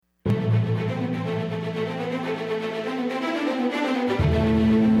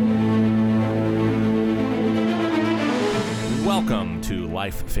Welcome to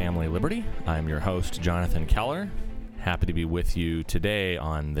Life, Family, Liberty. I'm your host, Jonathan Keller. Happy to be with you today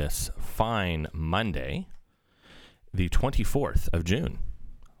on this fine Monday, the 24th of June.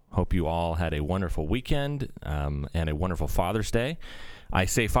 Hope you all had a wonderful weekend and a wonderful Father's Day. I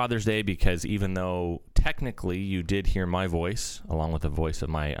say Father's Day because even though technically you did hear my voice, along with the voice of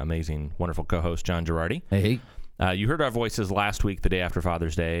my amazing, wonderful co-host, John Girardi. Hey. You heard our voices last week, the day after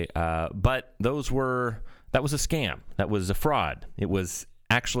Father's Day, but that was a scam. That was a fraud. It was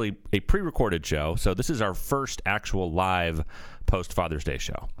actually a pre-recorded show, so this is our first actual live post-Father's Day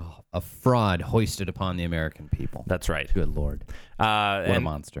show. Oh, a fraud hoisted upon the American people. That's right. Good Lord. What a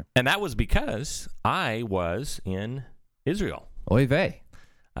monster. And that was because I was in Israel. Oy vey.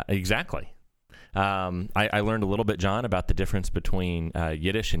 Exactly. I learned a little bit, John, about the difference between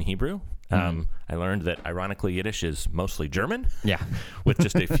Yiddish and Hebrew. I learned that, ironically, Yiddish is mostly German. Yeah. With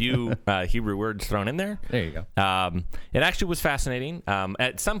just a few Hebrew words thrown in there. There you go. It actually was fascinating.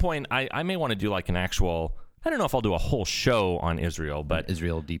 At some point, I may want to do like an actual, I don't know if I'll do a whole show on Israel, but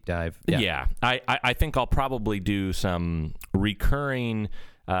Israel deep dive. Yeah. I think I'll probably do some recurring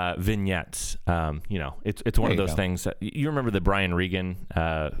vignettes. It's one of those things. You remember the Brian Regan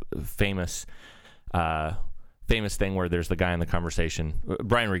famous thing where there's the guy in the conversation.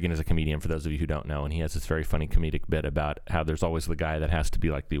 Brian Regan is a comedian, for those of you who don't know, and he has this very funny comedic bit about how there's always the guy that has to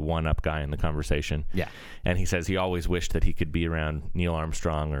be like the one-up guy in the conversation. Yeah. And he says he always wished that he could be around Neil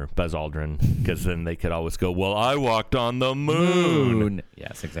Armstrong or Buzz Aldrin, because then they could always go, well, I walked on the moon.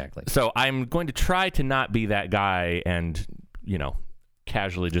 Yes, exactly. So I'm going to try to not be that guy and,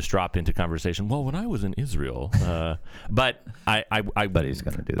 casually just drop into conversation. Well, when I was in Israel, but He's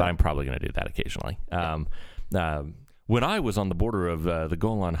going to do that. I'm probably going to do that occasionally. When I was on the border of the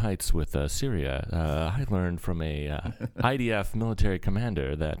Golan Heights with Syria, I learned from a IDF military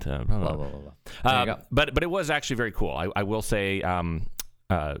commander that blah, blah, blah. There you go. But it was actually very cool. I will say,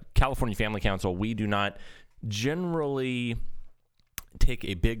 California Family Council, we do not generally take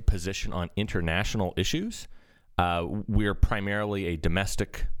a big position on international issues. We're primarily a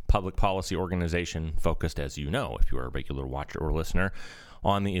domestic public policy organization focused, as you know, if you are a regular watcher or listener,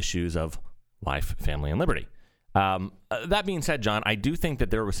 on the issues of life, family, and liberty. That being said, John, I do think that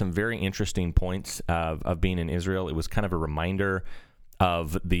there were some very interesting points of being in Israel. It was kind of a reminder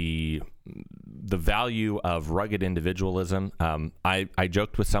of the value of rugged individualism. I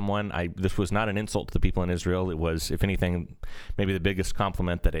joked with someone, this was not an insult to the people in Israel. It was, if anything, maybe the biggest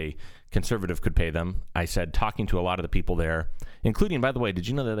compliment that a conservative could pay them. I said, talking to a lot of the people there, including, by the way, did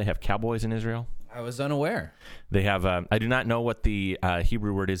you know that they have cowboys in Israel? I was unaware. They have, I do not know what the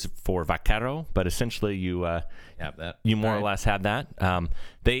Hebrew word is for vaquero, but essentially you have that. You more or less had that.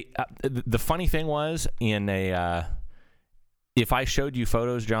 The funny thing was, if I showed you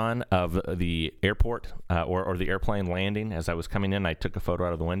photos, John, of the airport or the airplane landing as I was coming in, I took a photo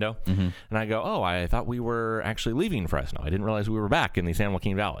out of the window, and I go, oh, I thought we were actually leaving Fresno. I didn't realize we were back in the San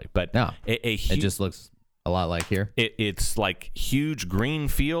Joaquin Valley. But no, it just looks a lot like here. It's like huge green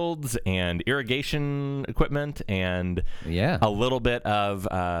fields and irrigation equipment and a little bit of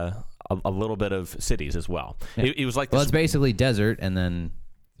cities as well. Yeah. It was like this. Well, it's basically desert, and then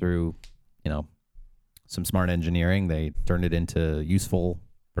through some smart engineering, they turned it into useful,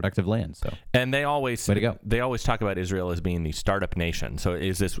 productive land. So, and they always way to go. They always talk about Israel as being the startup nation. So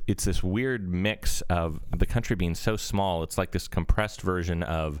it's this weird mix of the country being so small. It's like this compressed version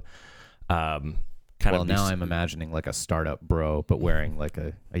of now I'm imagining like a startup bro, but wearing like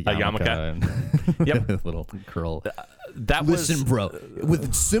a yarmulke. And yep, little curl. Listen, bro,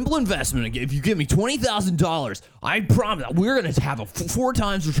 with simple investment, if you give me $20,000, I promise we're going to have a 4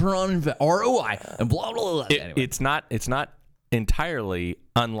 times return on ROI and blah, blah, blah. Anyway. It's not entirely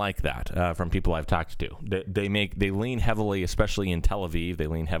unlike that from people I've talked to. They lean heavily, especially in Tel Aviv, they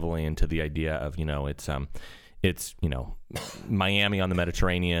lean heavily into the idea of, it's Miami on the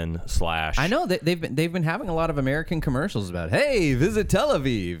Mediterranean / I know that they've been having a lot of American commercials about, hey, visit Tel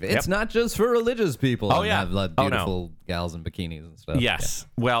Aviv. It's not just for religious people. Oh, yeah. Have beautiful gals in bikinis and stuff. Yes.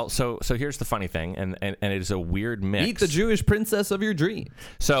 Yeah. Well, so here's the funny thing, and it is a weird mix. Meet the Jewish princess of your dream.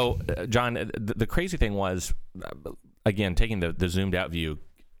 So, John, the crazy thing was, again, taking the zoomed out view,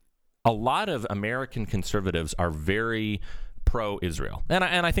 a lot of American conservatives are very pro-Israel, and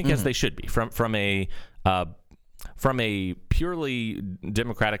I think as they should be from a purely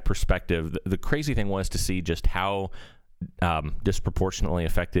democratic perspective. The crazy thing was to see just how disproportionately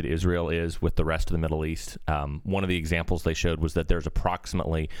affected Israel is with the rest of the Middle East. One of the examples they showed was that there's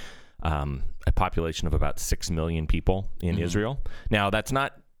approximately a population of about 6 million people in Israel. Now, that's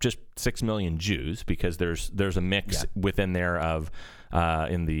not just 6 million Jews, because there's a mix within there of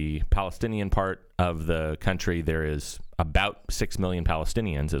in the Palestinian part of the country, there is about 6 million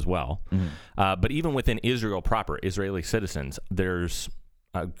Palestinians as well. But even within Israel proper, Israeli citizens, there's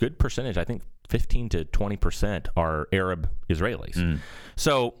a good percentage, I think 15 to 20% are Arab Israelis.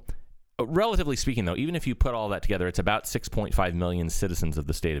 So relatively speaking, though, even if you put all that together, it's about 6.5 million citizens of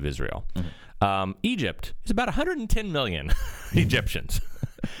the state of Israel. Egypt is about 110 million Egyptians.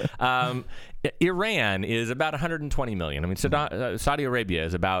 Iran is about 120 million. I mean, Saudi Arabia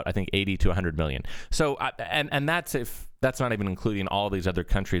is about, I think, 80 to 100 million. So, and that's not even including all these other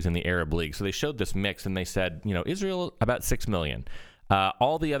countries in the Arab League. So they showed this mix, and they said, Israel about 6 million.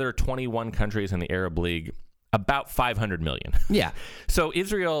 All the other 21 countries in the Arab League, about 500 million. Yeah. So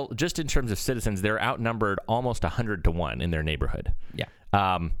Israel, just in terms of citizens, they're outnumbered almost 100 to 1 in their neighborhood. Yeah.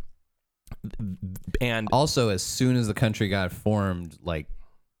 And also, as soon as the country got formed, like,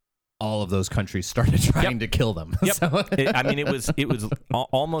 all of those countries started trying to kill them. Yep. So it was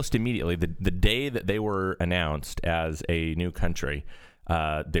almost immediately the day that they were announced as a new country,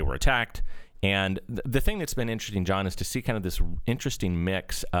 they were attacked. And the thing that's been interesting, John, is to see kind of this interesting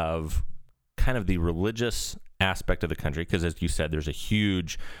mix of kind of the religious aspect of the country, because as you said, there's a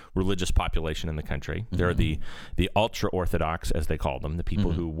huge religious population in the country. There are the ultra-Orthodox, as they call them, the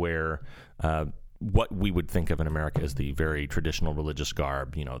people who wear what we would think of in America as the very traditional religious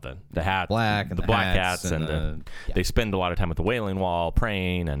garb, the hat, black and the black hats, and they spend a lot of time at the Wailing Wall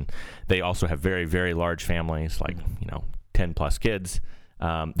praying, and they also have very, very large families, like 10 plus kids.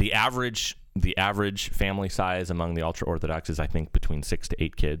 The average family size among the ultra-Orthodox is, I think, between 6 to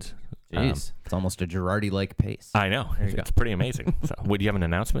 8 kids. Jeez, it's almost a Girardi-like pace. I know. It's pretty amazing. So, would you have an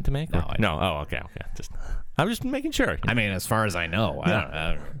announcement to make? No. Oh, okay. I'm just making sure. I mean, as far as I know. I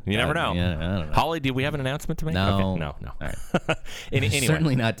don't You never know. Yeah, I don't know. Holly, do we have an announcement to make? No. Okay. No. All right. Anyway.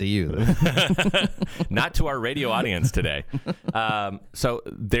 Certainly not to you. Not to our radio audience today. So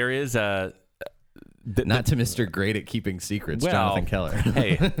there is a... Not to Mr. Great at keeping secrets, well, Jonathan Keller.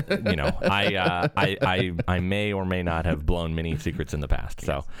 Hey, I may or may not have blown many secrets in the past.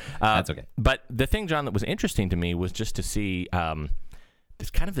 So That's okay. But the thing, John, that was interesting to me was just to see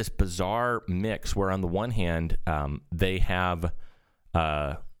this bizarre mix where, on the one hand, they have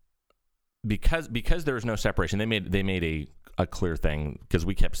because there was no separation. They made a clear thing, because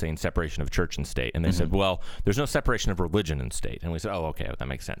we kept saying separation of church and state, and they said, well, there's no separation of religion and state, and we said, oh, okay, that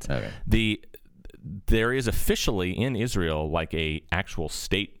makes sense. Okay. There is officially in Israel like a actual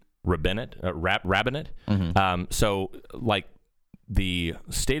state rabbinate. So like the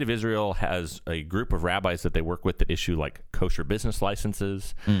state of Israel has a group of rabbis that they work with that issue like kosher business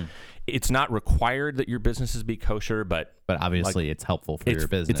licenses. It's not required that your businesses be kosher, but obviously it's helpful for your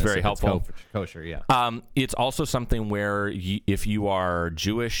business. It's very helpful. Kosher, yeah. It's also something where if you are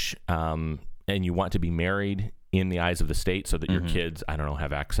Jewish and you want to be married in the eyes of the state so that your kids,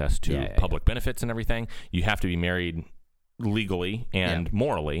 have access to public benefits and everything, you have to be married legally and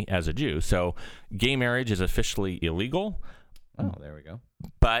morally as a Jew. So gay marriage is officially illegal. Oh, there we go.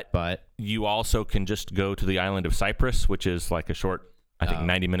 But you also can just go to the island of Cyprus, which is like a short,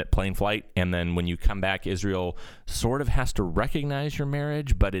 90-minute plane flight, and then when you come back, Israel sort of has to recognize your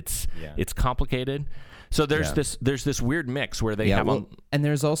marriage, but it's complicated. So there's this weird mix where they have and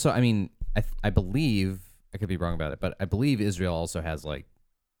there's also, I believe, I could be wrong about it, but I believe Israel also has like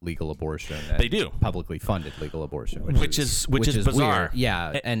legal abortion. They do. Publicly funded legal abortion, which is bizarre. Weird.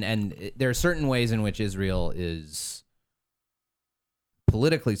 Yeah, and there are certain ways in which Israel is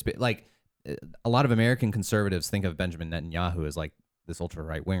politically like a lot of American conservatives think of Benjamin Netanyahu as like this ultra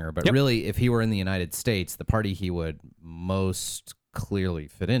right winger, but really, if he were in the United States, the party he would most clearly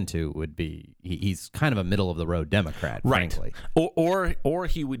fit into would be he's kind of a middle of the road Democrat, frankly. Or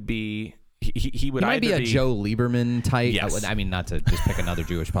he would be. He would might be a Joe Lieberman type. Yes. Not to just pick another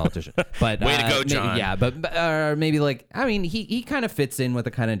Jewish politician, but way to go, John. But maybe like he kind of fits in with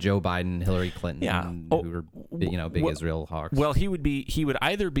the kind of Joe Biden, Hillary Clinton, who are big Israel hawks. Well, he would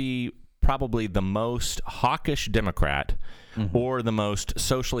either be probably the most hawkish Democrat or the most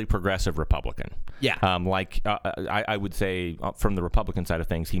socially progressive Republican. Yeah. I would say from the Republican side of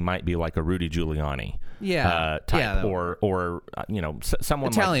things, he might be like a Rudy Giuliani type, or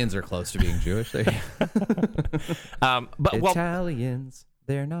someone. Italians are close to being Jewish. Italians,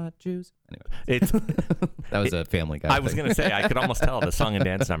 they're not Jews. Anyway, that was a Family Guy. I was going to say I could almost tell the song and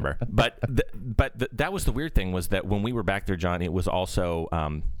dance number, but that was the weird thing, was that when we were back there, John, it was also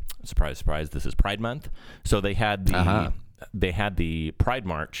surprise, surprise. This is Pride Month, so they had the Pride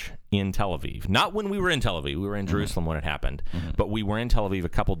March in Tel Aviv. Not when we were in Tel Aviv. We were in Jerusalem when it happened, but we were in Tel Aviv a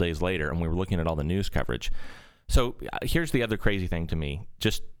couple days later, and we were looking at all the news coverage. So here's the other crazy thing to me.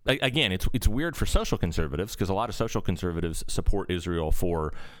 Just again, it's weird for social conservatives because a lot of social conservatives support Israel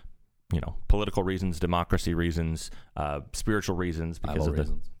for, political reasons, democracy reasons, spiritual reasons, because Bible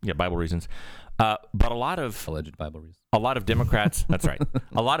reasons. Bible reasons. But a lot of Alleged Bible reasons. a lot of Democrats. That's right.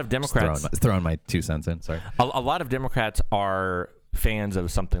 A lot of Democrats. Throwing my 2 cents in. Sorry. A lot of Democrats are fans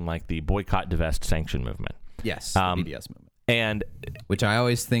of something like the boycott, divest, sanction movement. Yes. BDS movement. And Which I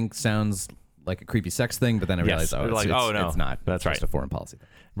always think sounds like a creepy sex thing, but then I realize, no, it's not. That's it's just right. a foreign policy thing.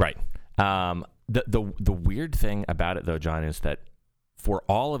 right. The weird thing about it, though, John, is that for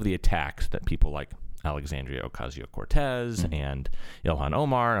all of the attacks that people like Alexandria Ocasio-Cortez and Ilhan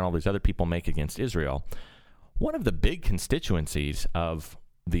Omar and all these other people make against Israel, one of the big constituencies of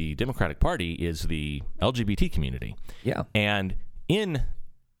the Democratic Party is the LGBT community. Yeah. And in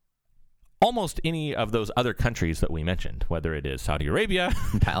almost any of those other countries that we mentioned, whether it is Saudi Arabia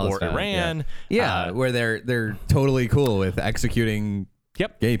or Iran, where they're totally cool with executing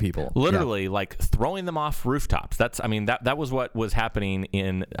gay people, literally like throwing them off rooftops. That was what was happening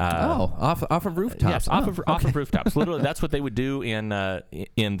in off of rooftops. Yes, off of rooftops. Literally, that's what they would do in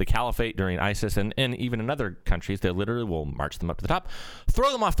the Caliphate during ISIS, and even in other countries. They literally will march them up to the top,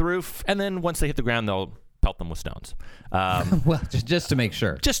 throw them off the roof, and then once they hit the ground, they'll pelt them with stones. Well, just to make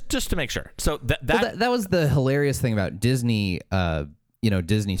sure. Just to make sure. So that was the hilarious thing about Disney.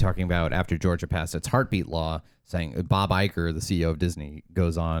 Disney talking about after Georgia passed its heartbeat law, saying Bob Iger, the CEO of Disney,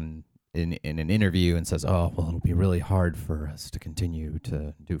 goes on in an interview and says, "Oh, well, it'll be really hard for us to continue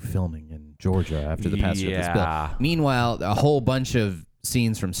to do filming in Georgia after the passage of this bill." Meanwhile, a whole bunch of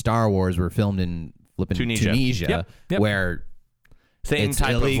scenes from Star Wars were filmed in Tunisia. Yep. Where same it's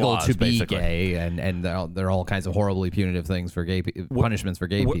type illegal of laws, to be basically. gay, and there are all kinds of horribly punitive things for gay punishments for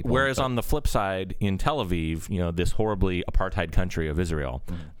gay people. Whereas on the flip side, in Tel Aviv, this horribly apartheid country of Israel,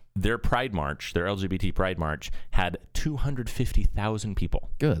 their Pride March, their LGBT Pride March, had 250,000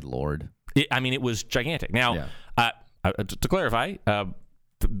 people. Good Lord. It was gigantic. Now, to clarify,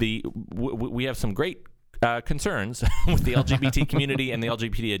 we have some great concerns with the LGBT community and the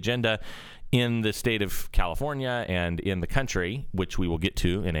LGBT agenda in the state of California and in the country, which we will get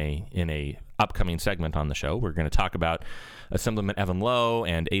to in a upcoming segment on the show. We're going to talk about Assemblyman Evan Lowe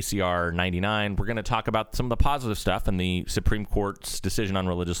and ACR 99. We're going to talk about some of the positive stuff and the Supreme Court's decision on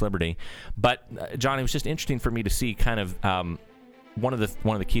religious liberty. But John, it was just interesting for me to see kind of one of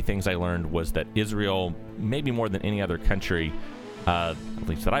the key things I learned was that Israel, maybe more than any other country, at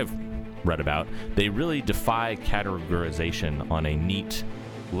least that I've read about, they really defy categorization on a neat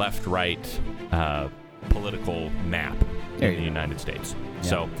left-right political map in the United States. Yeah.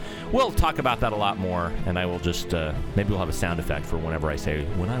 So we'll talk about that a lot more, and I will just maybe we'll have a sound effect for whenever I say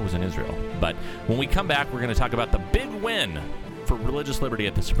when I was in Israel. But when we come back, we're going to talk about the big win for religious liberty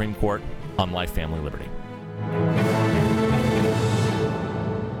at the Supreme Court on life, family, liberty.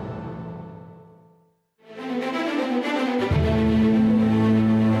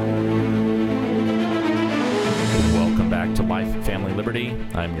 To Life, Family, Liberty.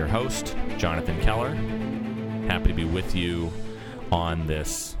 I'm your host, Jonathan Keller. Happy to be with you on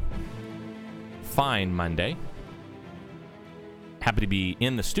this fine Monday. Happy to be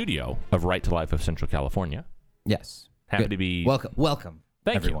in the studio of Right to Life of Central California. Yes. Happy to be... Welcome,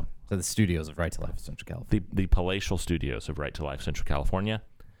 Thank everyone, you. to the studios of Right to Life of Central California. The palatial studios of Right to Life Central California.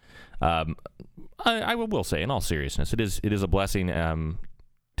 I will say, in all seriousness, it is a blessing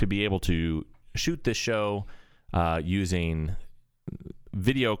to be able to shoot this show using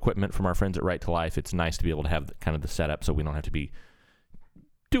video equipment from our friends at Right to Life. It's nice to be able to have kind of the setup so we don't have to be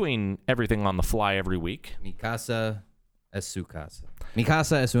doing everything on the fly every week. Mi casa es su casa. Mi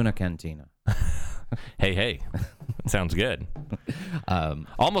casa es una cantina. Hey. Sounds good.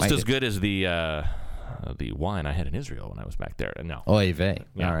 Almost as good as the wine I had in Israel when I was back there. No. Oy vey.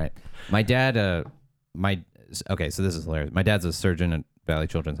 Yeah. All right. My dad, okay, so this is hilarious. My dad's a surgeon at Valley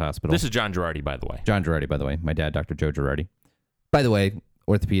Children's Hospital. This is John Girardi, by the way. John Girardi, by the way. My dad, Dr. Joe Girardi. By the way,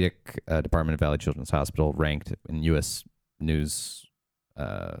 orthopedic department of Valley Children's Hospital, ranked in U.S. News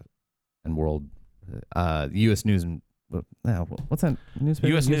and World, U.S. News and what's that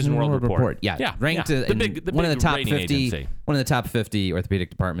newspaper? U.S. News and World Report. Yeah, ranked The big one of the top rating 50, agency. one of the top 50 orthopedic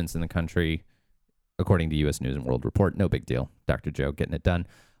departments in the country, according to U.S. News and World Report. No big deal. Dr. Joe getting it done.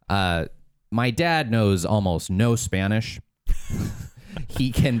 My dad knows almost no Spanish.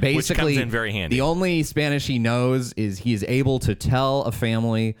 He can basically, which comes in very handy. The only Spanish he knows is he is able to tell a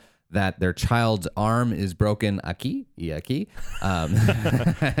family that their child's arm is broken aquí y aquí.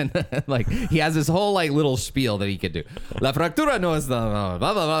 And like he has this whole like little spiel that he could do. La fractura no es aquí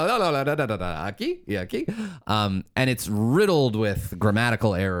y aquí. And it's riddled with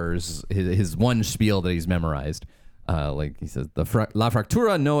grammatical errors. His one spiel that he's memorized. like he says, la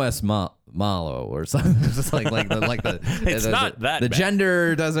fractura no es malo or something. It's just like the It's not that the bad.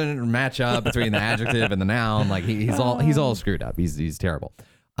 gender doesn't match up between the adjective and the noun. Like he's all screwed up. He's terrible.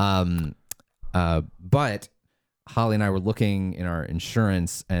 But Holly and I were looking in our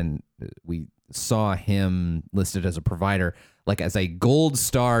insurance, and we saw him listed as a provider, like as a gold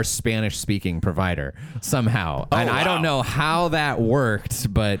star Spanish speaking provider somehow. And I don't know how that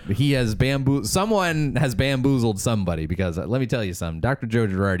worked, but he has someone has bamboozled somebody, because let me tell you something. Dr. Joe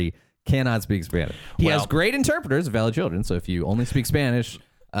Girardi cannot speak Spanish. He has great interpreters, Valid Children. So if you only speak Spanish,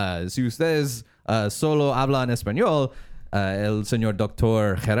 si ustedes solo hablan español, el señor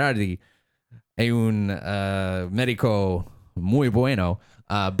Dr. Girardi es un médico muy bueno.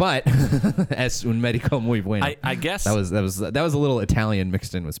 But es un médico muy bueno. I guess that was a little Italian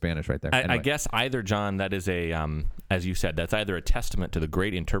mixed in with Spanish right there. I guess either, John, that is a as you said, that's either a testament to the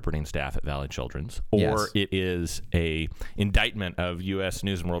great interpreting staff at Valid Children's, or Yes. it is a indictment of U.S.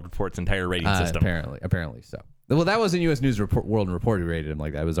 News and World Report's entire rating system. Apparently so. Well, that wasn't U.S. News World Report who rated him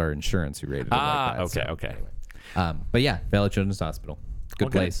like that. It was our insurance who rated him like that. Okay. But yeah, Valid Children's Hospital. Good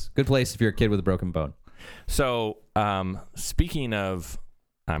Okay. place. Good place if you're a kid with a broken bone. So, speaking of,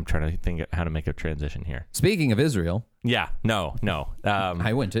 I'm trying to think of how to make a transition here. Speaking of Israel, Yeah, no.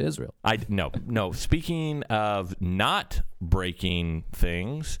 I went to Israel. No. Speaking of not breaking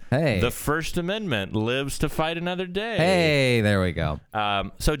things, Hey. the First Amendment lives to fight another day. Hey, there we go.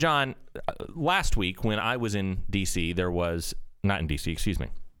 So, John, last week when I was in D.C., not in D.C., excuse me.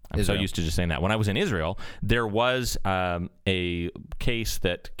 I'm Israel. so used to just saying that. When I was in Israel, there was a case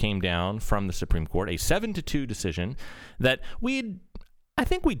that came down from the Supreme Court, a 7-2 decision that I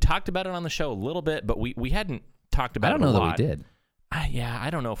think we talked about it on the show a little bit, but we hadn't talked about it a lot. I don't know that we did. Yeah, I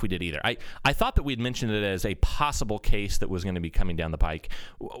don't know if we did either. I thought that we'd mentioned it as a possible case that was going to be coming down the pike.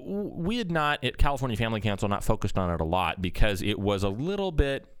 We had not, at California Family Council, not focused on it a lot because it was a little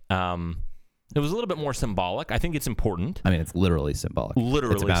bit more symbolic. I think it's important. I mean, it's literally symbolic.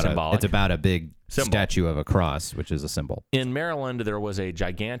 Symbolic. It's about a big Symbol. statue of a cross, which is a symbol. In Maryland, there was a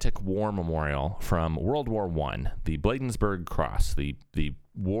gigantic war memorial from World War I, the Bladensburg Cross, the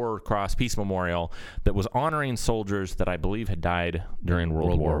War Cross Peace Memorial that was honoring soldiers that I believe had died during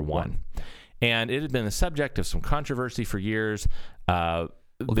World War I. And it had been the subject of some controversy for years.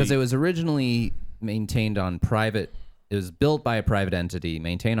 Because it was originally maintained on private. It was built by a private entity,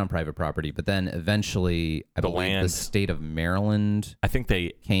 maintained on private property, but then eventually, I believe land. the state of Maryland I think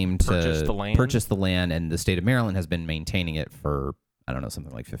they came to purchase the land. and the state of Maryland has been maintaining it for, I don't know,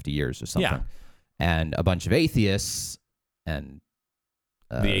 something like 50 years or something. Yeah. And a bunch of atheists and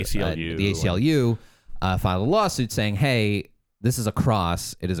the ACLU. the ACLU filed a lawsuit saying, hey, this is a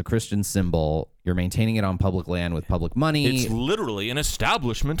cross. It is a Christian symbol. You're maintaining it on public land with public money. It's literally an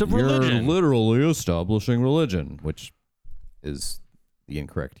establishment of You're religion. literally establishing religion, which is the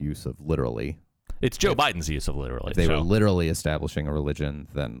incorrect use of literally. It's Joe Biden's use of literally. If they were literally establishing a religion,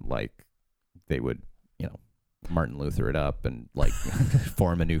 then like they would, Martin Luther it up and like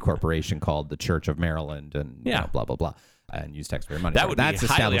form a new corporation called the Church of Maryland and blah blah blah, and use taxpayer money. That would be highly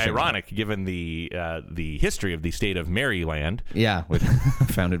establishing ironic given the history of the state of Maryland. Yeah,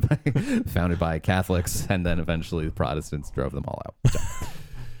 founded by Catholics, and then eventually the Protestants drove them all out. So.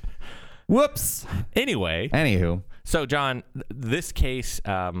 Whoops. Anyway, Anywho, so John, this case,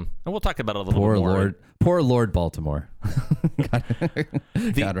 and we'll talk about it a little bit more. Poor Lord Baltimore.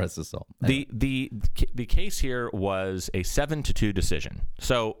 God rest his soul. The case here was a 7-2 decision.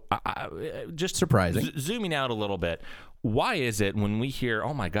 So just Surprising. Zooming out a little bit, why is it when we hear,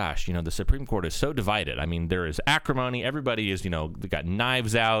 oh my gosh, the Supreme Court is so divided? I mean, there is acrimony. Everybody is, they got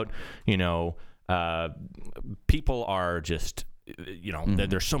knives out. People are just.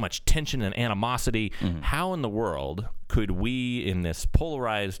 There's so much tension and animosity. How in the world could we, in this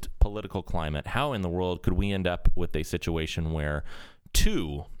polarized political climate, how in the world could we end up with a situation where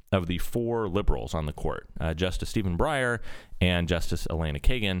 2 of the 4 liberals on the court, Justice Stephen Breyer and Justice Elena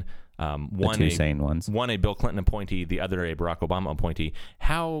Kagan, one a Bill Clinton appointee, the other a Barack Obama appointee,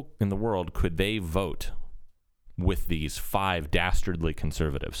 how in the world could they vote with these 5 dastardly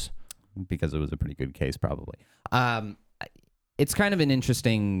conservatives? Because it was a pretty good case, probably. It's kind of an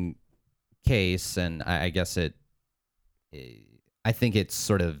interesting case, and I guess I think it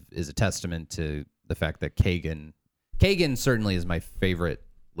sort of is a testament to the fact that Kagan certainly is my favorite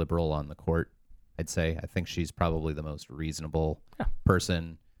liberal on the court, I'd say. I think she's probably the most reasonable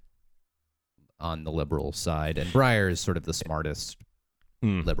person on the liberal side, and Breyer is sort of the smartest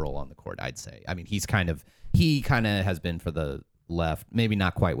liberal on the court, I'd say. I mean, he kind of has been for the left, maybe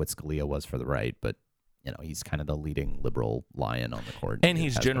not quite what Scalia was for the right, but he's kind of the leading liberal lion on the court. And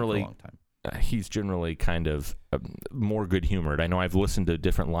he's generally he's generally kind of more good-humored. I know I've listened to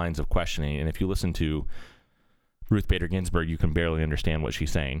different lines of questioning, and if you listen to Ruth Bader Ginsburg, you can barely understand what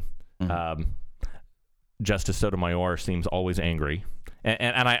she's saying. Mm-hmm. Justice Sotomayor seems always angry.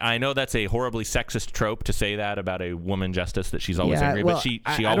 And I know that's a horribly sexist trope to say that about a woman justice, that she's always angry, but she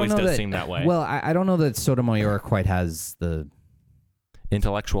always does seem that way. Well, I don't know that Sotomayor quite has the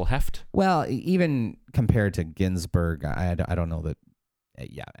intellectual heft. Well, even compared to Ginsburg, I don't know that.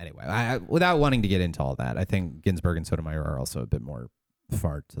 Yeah. Anyway, without wanting to get into all that, I think Ginsburg and Sotomayor are also a bit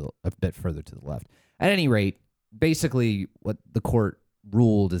further to the left. At any rate, basically, what the court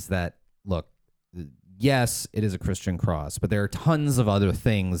ruled is that, look, yes, it is a Christian cross, but there are tons of other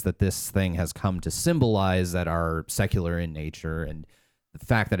things that this thing has come to symbolize that are secular in nature, and the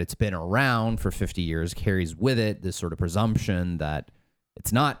fact that it's been around for 50 years carries with it this sort of presumption that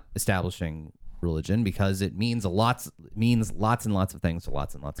it's not establishing religion, because it means lots and lots of things to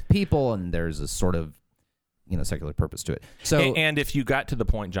lots and lots of people, and there's a sort of secular purpose to it. So, and if you got to the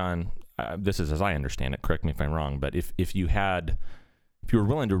point, John, this is as I understand it, correct me if I'm wrong, but if you were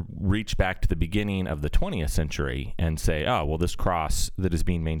willing to reach back to the beginning of the 20th century and say, oh, well, this cross that is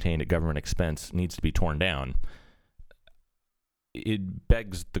being maintained at government expense needs to be torn down, it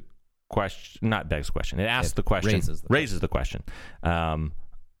begs the question, not begs the question, it asks the question, raises the question.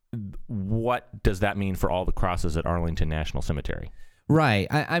 What does that mean for all the crosses at Arlington National Cemetery? Right.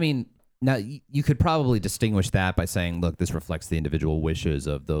 I mean, now you could probably distinguish that by saying, look, this reflects the individual wishes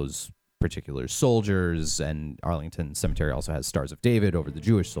of those particular soldiers, and Arlington Cemetery also has Stars of David over the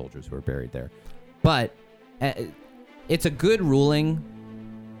Jewish soldiers who are buried there. But it's a good ruling,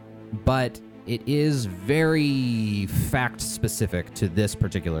 but it is very fact-specific to this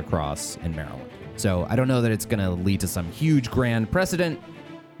particular cross in Maryland. So I don't know that it's going to lead to some huge grand precedent,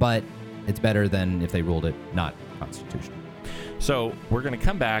 but it's better than if they ruled it not constitutional. So we're going to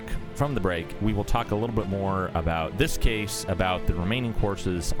come back from the break. We will talk a little bit more about this case, about the remaining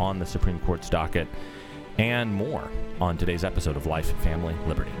courses on the Supreme Court's docket, and more on today's episode of Life, Family,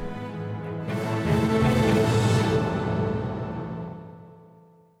 Liberty.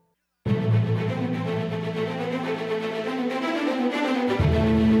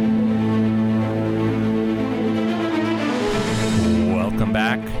 Welcome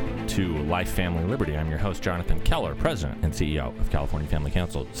back to Life, Family, Liberty. I'm your host, Jonathan Keller, President and CEO of California Family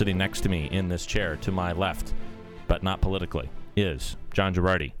Council. Sitting next to me in this chair to my left, but not politically, is John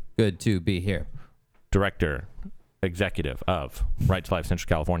Girardi. Good to be here. Director, Executive of Right to Life Central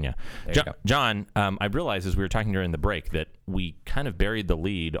California. John, I realized as we were talking during the break that we kind of buried the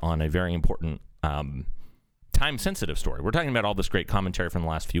lead on a very important time-sensitive story. We're talking about all this great commentary from the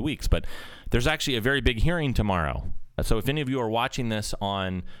last few weeks, but there's actually a very big hearing tomorrow. So if any of you are watching this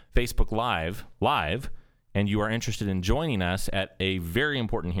on Facebook Live, and you are interested in joining us at a very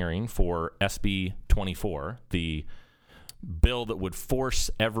important hearing for SB 24, the bill that would force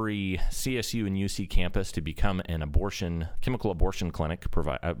every CSU and UC campus to become an chemical abortion clinic,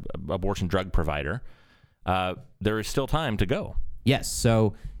 abortion drug provider, there is still time to go. Yes.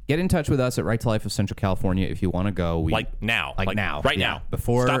 So get in touch with us at Right to Life of Central California if you want to go. Now. Right now.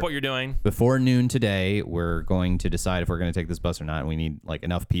 Stop what you're doing. Before noon today, we're going to decide if we're going to take this bus or not, and we need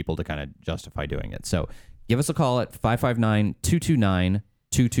enough people to kind of justify doing it. So give us a call at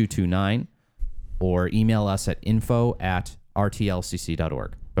 559-229-2229 or email us at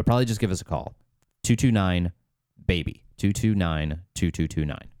info@rtlcc.org. But probably just give us a call. 229-BABY.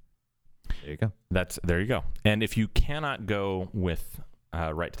 229-2229. There you go. There you go. And if you cannot go with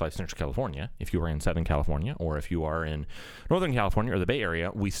Right to Life Central California, if you are in Southern California, or if you are in Northern California or the Bay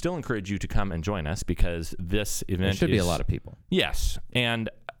Area, we still encourage you to come and join us, because this event should be a lot of people. Yes. And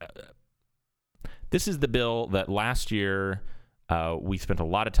this is the bill that last year we spent a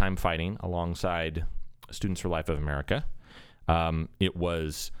lot of time fighting alongside Students for Life of America. It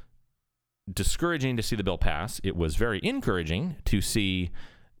was discouraging to see the bill pass. It was very encouraging to see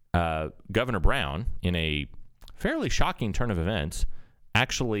Governor Brown, in a fairly shocking turn of events,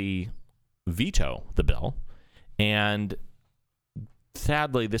 actually veto the bill. And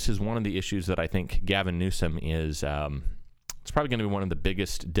sadly, this is one of the issues that I think Gavin Newsom is it's probably going to be one of the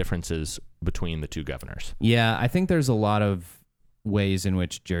biggest differences between the two governors. Yeah, I think there's a lot of ways in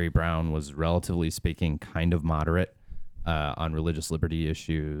which Jerry Brown was, relatively speaking, kind of moderate on religious liberty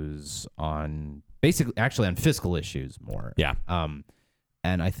issues, on fiscal issues more. Yeah.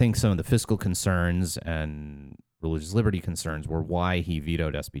 And I think some of the fiscal concerns and religious liberty concerns were why he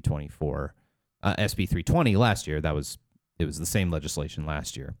vetoed SB 320 last year. It was the same legislation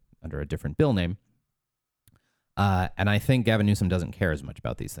last year under a different bill name. And I think Gavin Newsom doesn't care as much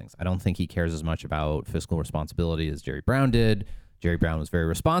about these things. I don't think he cares as much about fiscal responsibility as Jerry Brown did. Jerry Brown was very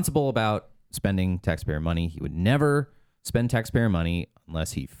responsible about spending taxpayer money. He would never spend taxpayer money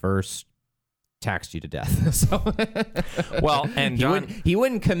unless he first taxed you to death. So, Well, and John, he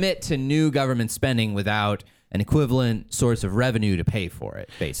wouldn't commit to new government spending without an equivalent source of revenue to pay for it,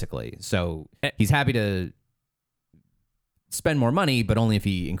 basically. So he's happy to spend more money, but only if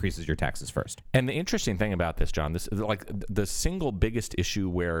he increases your taxes first. and the interesting thing about this, John, this is like the single biggest issue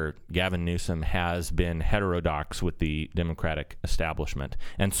where Gavin Newsom has been heterodox with the Democratic establishment,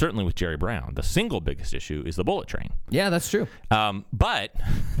 and certainly with Jerry Brown. The single biggest issue is the bullet train. Yeah, that's true. But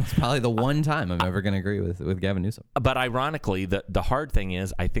It's probably the one time I'm ever going to agree with Gavin Newsom. ironically, the hard thing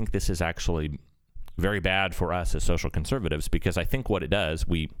is, I think this is actually very bad for us as social conservatives, because I think what it does,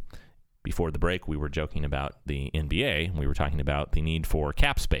 before the break, we were joking about the NBA. We were talking about the need for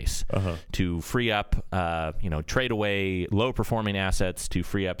cap space to free up, trade away low-performing assets to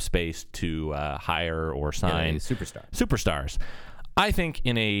free up space to hire or sign superstars. I think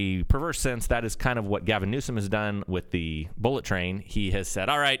in a perverse sense, that is kind of what Gavin Newsom has done with the bullet train. He has said,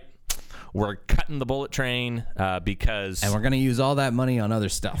 all right, we're cutting the bullet train because... And we're going to use all that money on other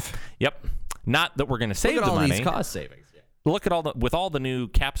stuff. Yep. Not that we're going to save Look at the all money. these cost savings. Look at with all the new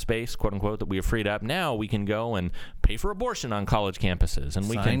cap space, quote unquote, that we have freed up. Now we can go and pay for abortion on college campuses, and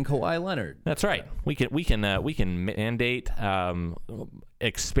we Sign can. Kawhi Leonard. That's right. We can mandate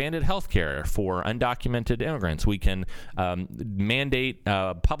expanded health care for undocumented immigrants. We can mandate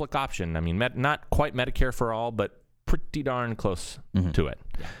public option. I mean, not quite Medicare for all, but pretty darn close to it.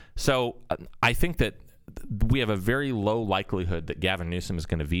 Yeah. So I think that we have a very low likelihood that Gavin Newsom is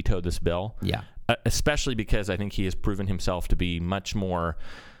going to veto this bill. Yeah. Especially because I think he has proven himself to be much more,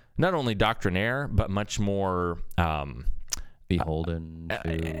 not only doctrinaire, but much more beholden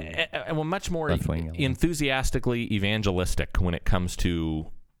to much more left-wing enthusiastically evangelistic when it comes to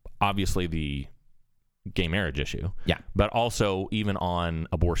obviously the gay marriage issue. Yeah, but also even on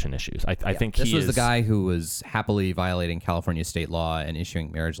abortion issues. I think this was the guy who was happily violating California state law and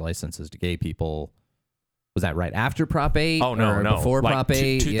issuing marriage licenses to gay people. Was that right after Prop 8? Oh, no. Before like Prop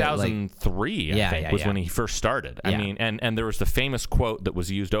 8? 2003, I think, was when he first started. I mean, and there was the famous quote that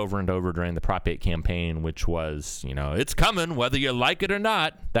was used over and over during the Prop 8 campaign, which was, it's coming whether you like it or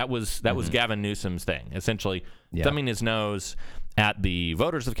not. That was Gavin Newsom's thing, essentially thumbing his nose at the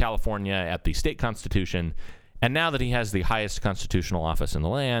voters of California, at the state constitution. And now that he has the highest constitutional office in the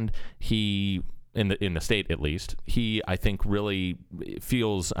land, he... In the state, at least, he, I think, really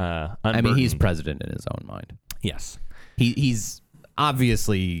feels unburdened. I mean, he's president in his own mind. Yes. He's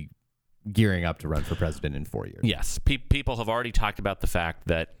obviously gearing up to run for president in 4 years. Yes. People have already talked about the fact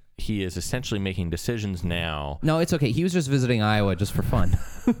that he is essentially making decisions now. No, it's okay. He was just visiting Iowa just for fun.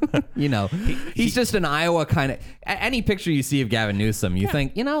 He's just an Iowa kind of... Any picture you see of Gavin Newsom, you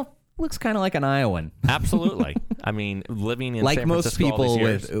think, looks kind of like an Iowan. Absolutely. I mean, living in like San most Francisco all people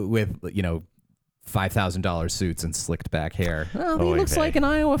these years. with $5,000 suits and slicked back hair. Well, he looks like an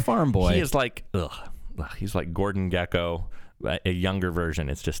Iowa farm boy. He is like, he's like Gordon Gekko, a younger version.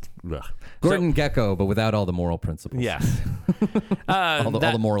 It's just, Gordon Gekko, but without all the moral principles. Yes. all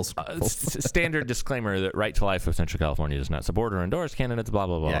the moral standard disclaimer that Right to Life of Central California does not support or endorse candidates, blah,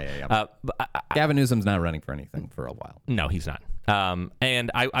 blah, blah. Yeah. Gavin Newsom's not running for anything for a while. No, he's not.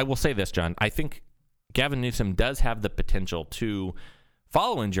 And I will say this, John. I think Gavin Newsom does have the potential to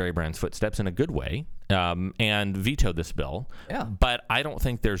follow in Jerry Brown's footsteps in a good way and veto this bill. Yeah. But I don't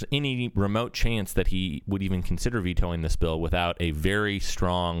think there's any remote chance that he would even consider vetoing this bill without a very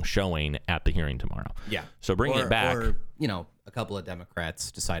strong showing at the hearing tomorrow. Yeah. So bringing it back. Or, a couple of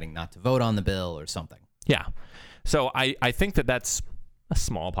Democrats deciding not to vote on the bill or something. Yeah. So I think that's a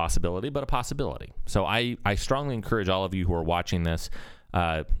small possibility, but a possibility. So I strongly encourage all of you who are watching this,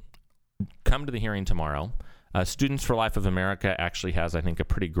 come to the hearing tomorrow. Students for Life of America actually has, I think, a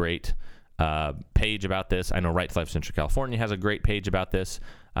pretty great page about this. I know Right to Life Central California has a great page about this.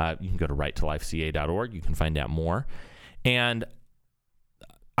 You can go to righttolifeca.org. You can find out more. And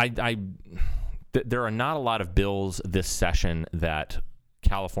there are not a lot of bills this session that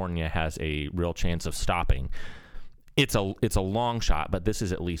California has a real chance of stopping. It's a long shot, but this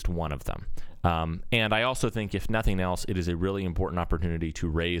is at least one of them. And I also think, if nothing else, it is a really important opportunity to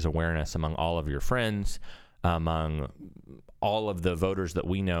raise awareness among all of your friends, among all of the voters that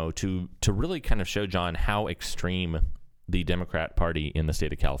we know, to really kind of show, John, how extreme the Democrat Party in the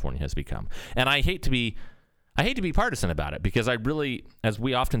state of California has become. And I hate to be partisan about it, because I really, as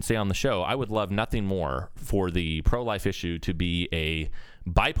we often say on the show, I would love nothing more for the pro-life issue to be a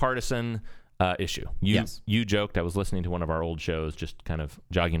bipartisan issue. You joked, I was listening to one of our old shows, just kind of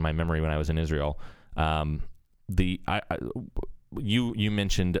jogging my memory when I was in Israel. you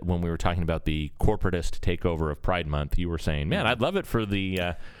mentioned when we were talking about the corporatist takeover of Pride Month, you were saying, man, I'd love it for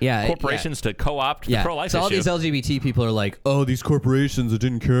the corporations to co-opt the pro-life so all issue. these LGBT people are like, oh, these corporations that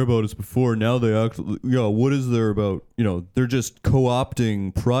didn't care about us before, now they actually, what is there about, they're just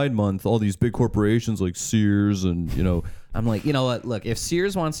co-opting Pride Month, all these big corporations like Sears and, I'm like, you know what, look, if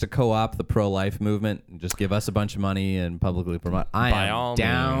Sears wants to co-opt the pro-life movement and just give us a bunch of money and publicly promote, I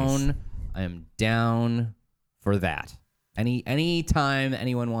am down for that. Any time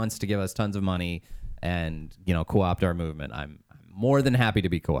anyone wants to give us tons of money and co-opt our movement, I'm more than happy to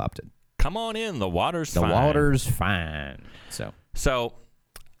be co-opted. Come on in, the water's fine. The water's fine. So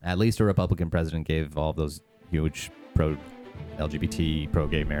at least a Republican president gave all those huge pro-LGBT,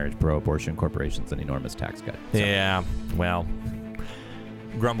 pro-gay marriage, pro-abortion corporations an enormous tax cut. So. Yeah, well,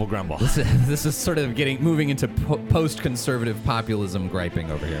 grumble. This is sort of moving into post-conservative populism griping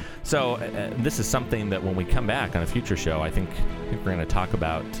over here. So this is something that when we come back on a future show, I think we're going to talk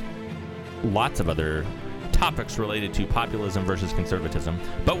about lots of other topics related to populism versus conservatism.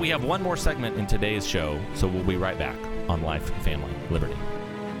 But we have one more segment in today's show, so we'll be right back on Life, Family, Liberty.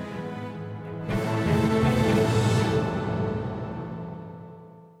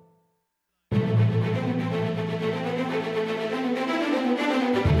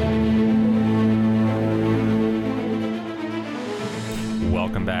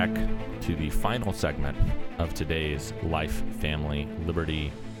 Welcome back to the final segment of today's Life, Family,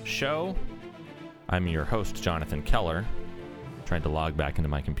 Liberty show. I'm your host, Jonathan Keller. Tried to log back into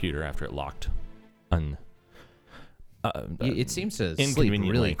my computer after it locked. It seems to sleep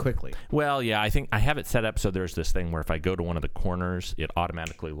really quickly. Well, yeah, I think I have it set up so there's this thing where if I go to one of the corners, it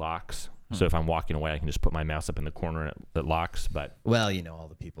automatically locks. So if I'm walking away, I can just put my mouse up in the corner and it locks. But well, all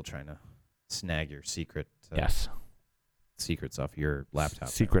the people trying to snag your secret. Yes. Secrets off your laptop.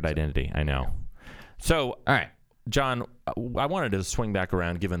 Secret identity, I know. So, all right, John, I wanted to swing back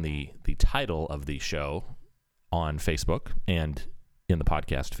around given the title of the show on Facebook and in the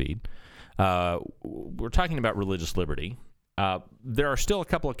podcast feed. We're talking about religious liberty. There are still a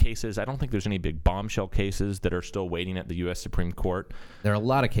couple of cases. I don't think there's any big bombshell cases that are still waiting at the U.S. Supreme Court. There are a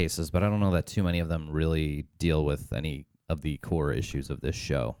lot of cases, but I don't know that too many of them really deal with any of the core issues of this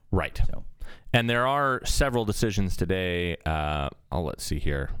show. Right. So. And there are several decisions today. Let's see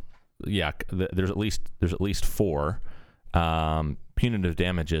here. Yeah, there's at least 4. Punitive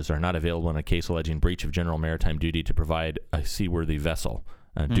damages are not available in a case alleging breach of general maritime duty to provide a seaworthy vessel.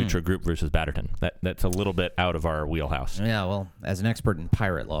 Dutra Group versus Batterton. That's a little bit out of our wheelhouse. Yeah, well, as an expert in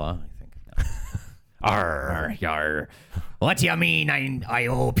pirate law, I think. No. Arr, yar. What do you mean I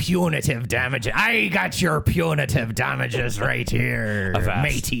owe punitive damages? I got your punitive damages right here,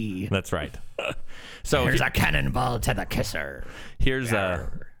 matey. That's right. So here's a cannonball to the kisser. Here's the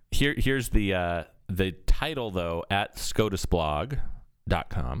title though at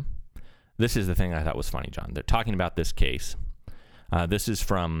scotusblog.com. This is the thing I thought was funny, John. They're talking about this case. This is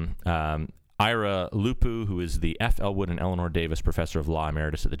from Ira Lupu, who is the F. Elwood and Eleanor Davis Professor of Law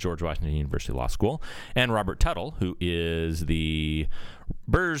Emeritus at the George Washington University Law School, and Robert Tuttle, who is the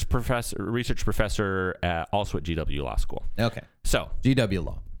Burrs Research Professor also at GW Law School. Okay. So GW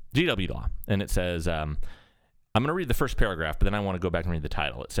Law. And it says, I'm going to read the first paragraph, but then I want to go back and read the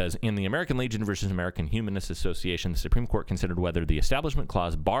title. It says, in the American Legion versus American Humanist Association, the Supreme Court considered whether the Establishment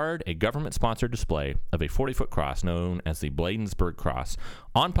Clause barred a government-sponsored display of a 40-foot cross known as the Bladensburg Cross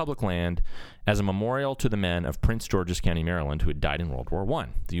on public land as a memorial to the men of Prince George's County, Maryland, who had died in World War I.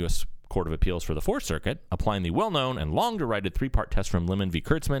 The U.S. Court of Appeals for the Fourth Circuit, applying the well-known and long-derided 3-part test from Lemon v.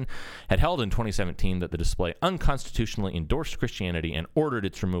 Kurtzman, had held in 2017 that the display unconstitutionally endorsed Christianity and ordered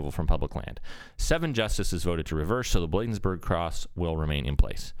its removal from public land. 7 justices voted to reverse, so the Bladensburg Cross will remain in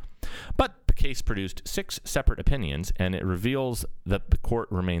place. But the case produced 6 separate opinions, and it reveals that the court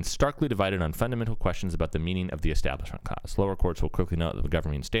remains starkly divided on fundamental questions about the meaning of the Establishment Clause. Lower courts will quickly note that the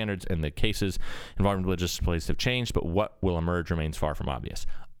governing standards and the cases involving religious displays have changed, but what will emerge remains far from obvious.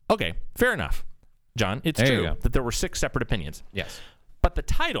 Okay, fair enough, John. It's true that there were 6 separate opinions. Yes. But the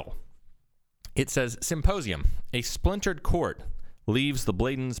title, it says, Symposium, a splintered court leaves the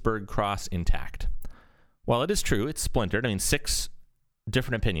Bladensburg Cross intact. Well, it is true. It's splintered. I mean, 6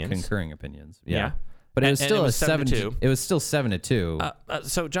 different opinions. Concurring opinions. Yeah. But it was still it was 7-2. It was still 7-2.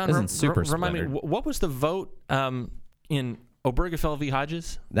 So, John, remind me, what was the vote in Obergefell v.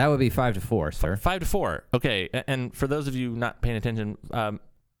 Hodges? That would be 5-4, sir. 5-4. Okay. And for those of you not paying attention,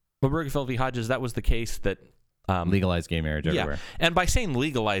 Obergefell v. Hodges, that was the case that legalized gay marriage everywhere. Yeah. And by saying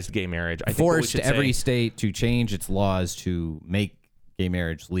legalized gay marriage, I think forced every state to change its laws to make gay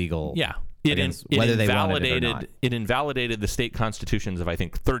marriage legal. Yeah. against whether they wanted it or not. It invalidated the state constitutions of, I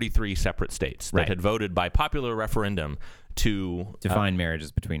think, 33 separate states that Right. had voted by popular referendum to Define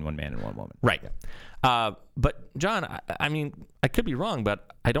marriages between one man and one woman. Right. But John, I mean, I could be wrong, but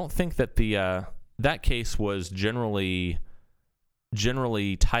I don't think that that case was generally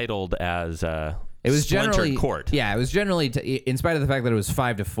titled as It was splintered generally court. Yeah, it was generally, in spite of the fact that it was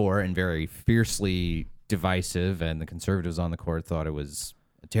 5-4 and very fiercely divisive, and the conservatives on the court thought it was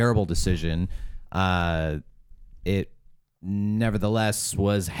a terrible decision. It nevertheless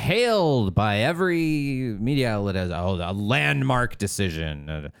was hailed by every media outlet as a landmark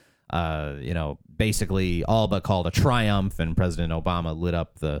decision. Basically all but called a triumph, and President Obama lit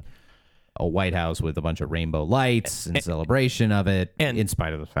up a White House with a bunch of rainbow lights in celebration of it, and in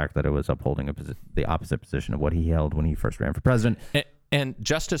spite of the fact that it was upholding the opposite position of what he held when he first ran for president. And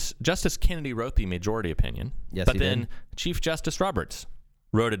Justice Kennedy wrote the majority opinion. Yes, but he then did. Chief Justice Roberts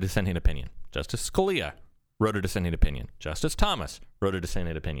wrote a dissenting opinion. Justice Scalia wrote a dissenting opinion. Justice Thomas wrote a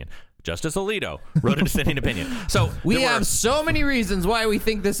dissenting opinion. Justice Alito wrote a dissenting opinion. So We have so many reasons why we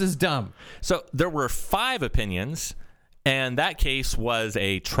think this is dumb. So there were 5 opinions, and that case was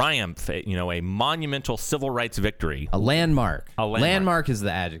a triumph, a monumental civil rights victory. A landmark. A landmark. Landmark is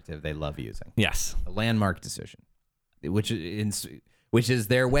the adjective they love using. Yes. A landmark decision, which is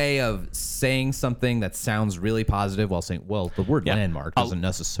their way of saying something that sounds really positive while saying, well, the word landmark doesn't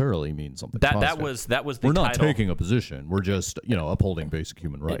necessarily mean something positive. That was the We're not title. taking a position. We're just, upholding basic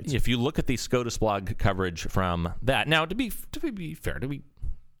human rights. If you look at the SCOTUS blog coverage from that, now to be fair,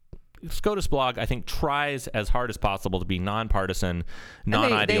 SCOTUS blog, I think, tries as hard as possible to be nonpartisan,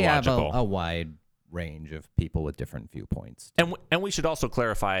 non-ideological. They have a wide range of people with different viewpoints. And we should also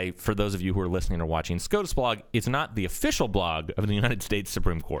clarify, for those of you who are listening or watching, SCOTUS blog is not the official blog of the United States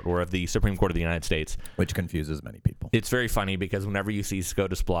Supreme Court or of the Supreme Court of the United States. Which confuses many people. It's very funny because whenever you see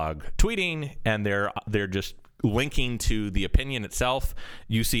SCOTUS blog tweeting and they're just linking to the opinion itself,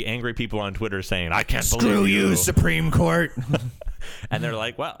 you see angry people on Twitter saying, I can't believe you, Supreme Court. And they're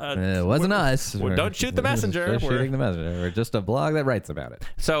like, well, it wasn't us. Don't shoot the messenger. Just shooting the messenger. We're just a blog that writes about it.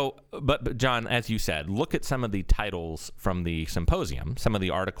 So, but John, as you said, look at some of the titles from the symposium, some of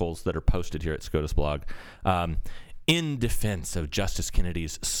the articles that are posted here at SCOTUS blog. In defense of Justice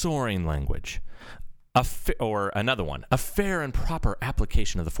Kennedy's soaring language. Or another one, a fair and proper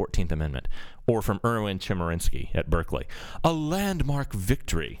application of the 14th Amendment. Or from Erwin Chemerinsky at Berkeley, a landmark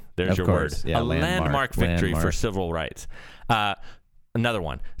victory. There's your word. Yeah, a landmark victory for civil rights. Another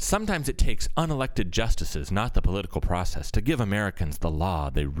one, sometimes it takes unelected justices, not the political process, to give Americans the law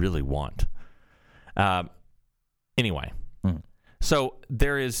they really want. Anyway, so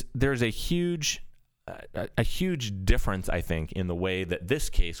there's a huge difference, I think, in the way that this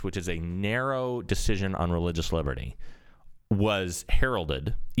case, which is a narrow decision on religious liberty, was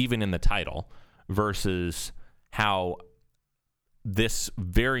heralded, even in the title, versus how this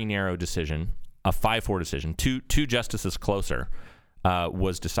very narrow decision, a 5-4 decision, two justices closer,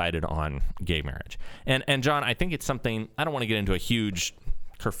 was decided on gay marriage. And John, I think it's something, I don't want to get into a huge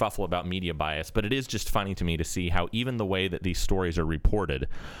kerfuffle about media bias, but it is just funny to me to see how even the way that these stories are reported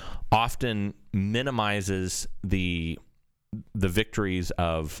often minimizes the victories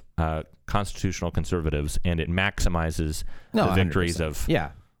of constitutional conservatives, and it maximizes the victories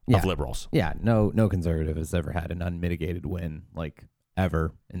 100%. of liberals. Yeah, no conservative has ever had an unmitigated win, like,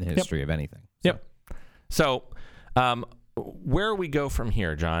 ever in the history of anything. So, where we go from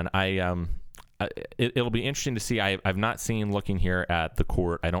here, John, it'll be interesting to see. I've not seen, looking here at the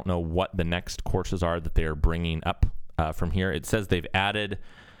court, I don't know what the next courses are that they're bringing up from here. It says they've added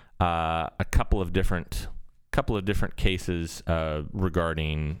a couple of different cases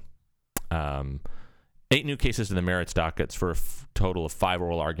regarding 8 new cases to the merits dockets for a total of 5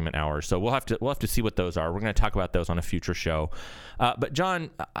 oral argument hours. So we'll have to see what those are. We're going to talk about those on a future show. But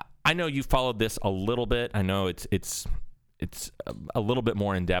John, I know you followed this a little bit. I know it's a little bit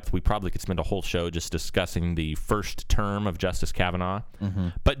more in depth. We probably could spend a whole show just discussing the first term of Justice Kavanaugh. Mm-hmm.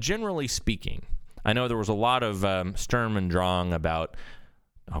 But generally speaking, I know there was a lot of Sturm and Drang about,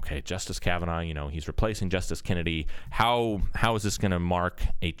 okay, Justice Kavanaugh, he's replacing Justice Kennedy. How is this going to mark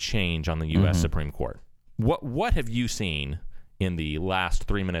a change on the U.S. Supreme Court? What have you seen in the last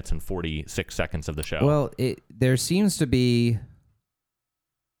 3 minutes and 46 seconds of the show? Well, it seems that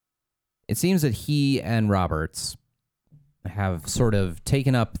he and Roberts have sort of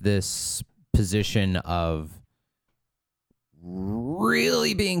taken up this position of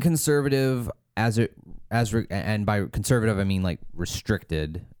really being conservative and by conservative I mean like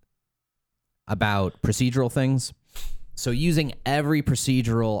restricted about procedural things. So using every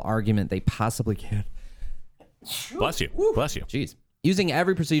procedural argument they possibly can. Bless you. Jeez. using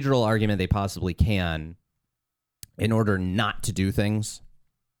every procedural argument they possibly can in order not to do things,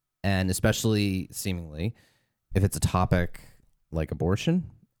 and especially seemingly if it's a topic like abortion.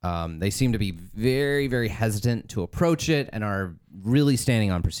 They seem to be very, very hesitant to approach it and are really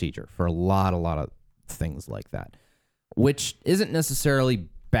standing on procedure for a lot of things like that, which isn't necessarily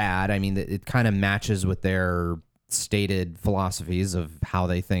bad. I mean, it kind of matches with their stated philosophies of how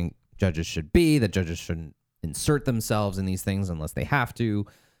they think judges should be, that judges shouldn't insert themselves in these things unless they have to.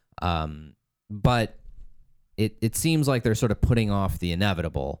 But it seems like they're sort of putting off the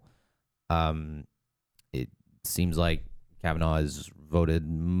inevitable. It seems like Kavanaugh has voted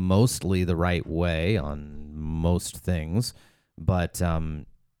mostly the right way on most things, but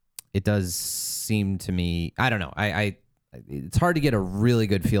it does seem to me, I don't know, it's hard to get a really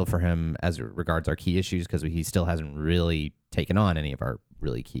good feel for him as it regards our key issues because he still hasn't really taken on any of our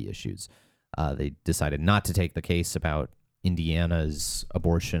really key issues. They decided not to take the case about Indiana's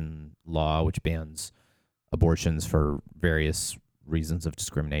abortion law, which bans abortions for various reasons of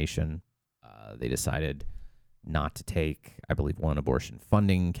discrimination. They decided not to take, I believe, one abortion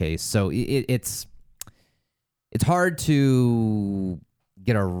funding case. So it's hard to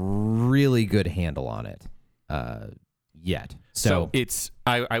get a really good handle on it yet. So it's,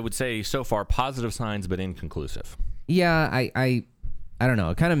 I would say so far positive signs, but inconclusive. Yeah, I don't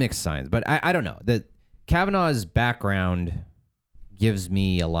know. Kind of mixed signs, but I don't know. That Kavanaugh's background gives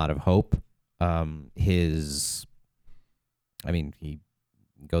me a lot of hope. He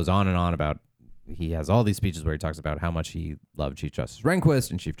goes on and on about, he has all these speeches where he talks about how much he loved Chief Justice Rehnquist,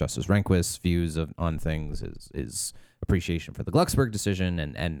 and Chief Justice Rehnquist's views on things, his appreciation for the Glucksberg decision,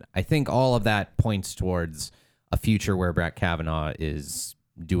 and I think all of that points towards a future where Brett Kavanaugh is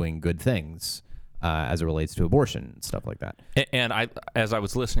doing good things as it relates to abortion and stuff like that. And as I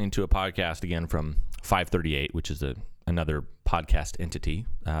was listening to a podcast again from 538, which is another podcast entity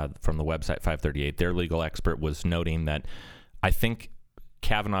from the website 538, their legal expert was noting that I think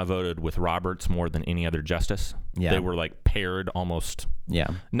Kavanaugh voted with Roberts more than any other justice. Yeah. They were like paired almost. Yeah.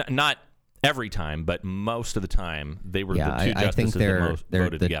 Not every time, but most of the time they were the two I think justices that most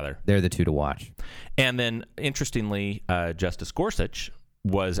voted together. They're the two to watch. And then, interestingly, Justice Gorsuch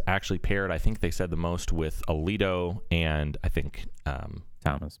was actually paired, I think they said the most, with Alito and I think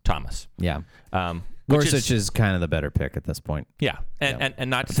Thomas. Yeah. Gorsuch is kind of the better pick at this point. Yeah.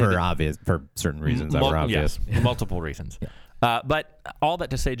 And not to say for certain reasons that were obvious. Yes, multiple reasons. Yeah. But all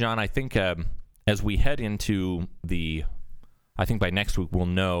that to say, John, I think as we head into I think by next week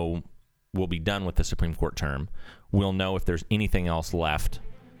we'll be done with the Supreme Court term. We'll know if there's anything else left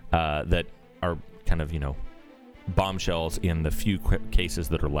that are kind of, bombshells in the few cases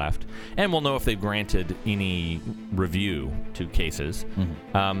that are left. And we'll know if they've granted any review to cases.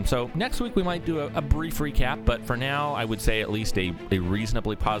 Mm-hmm. So next week we might do a brief recap, but for now I would say at least a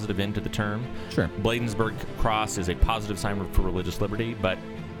reasonably positive end to the term. Sure. Bladensburg Cross is a positive sign for religious liberty, but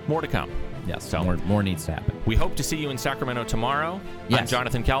more to come. Yes, so more needs to happen. We hope to see you in Sacramento tomorrow. Yes. I'm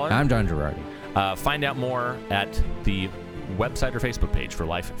Jonathan Keller. I'm John Girardi. Find out more at the website or Facebook page for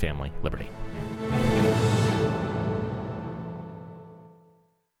Life, Family, Liberty.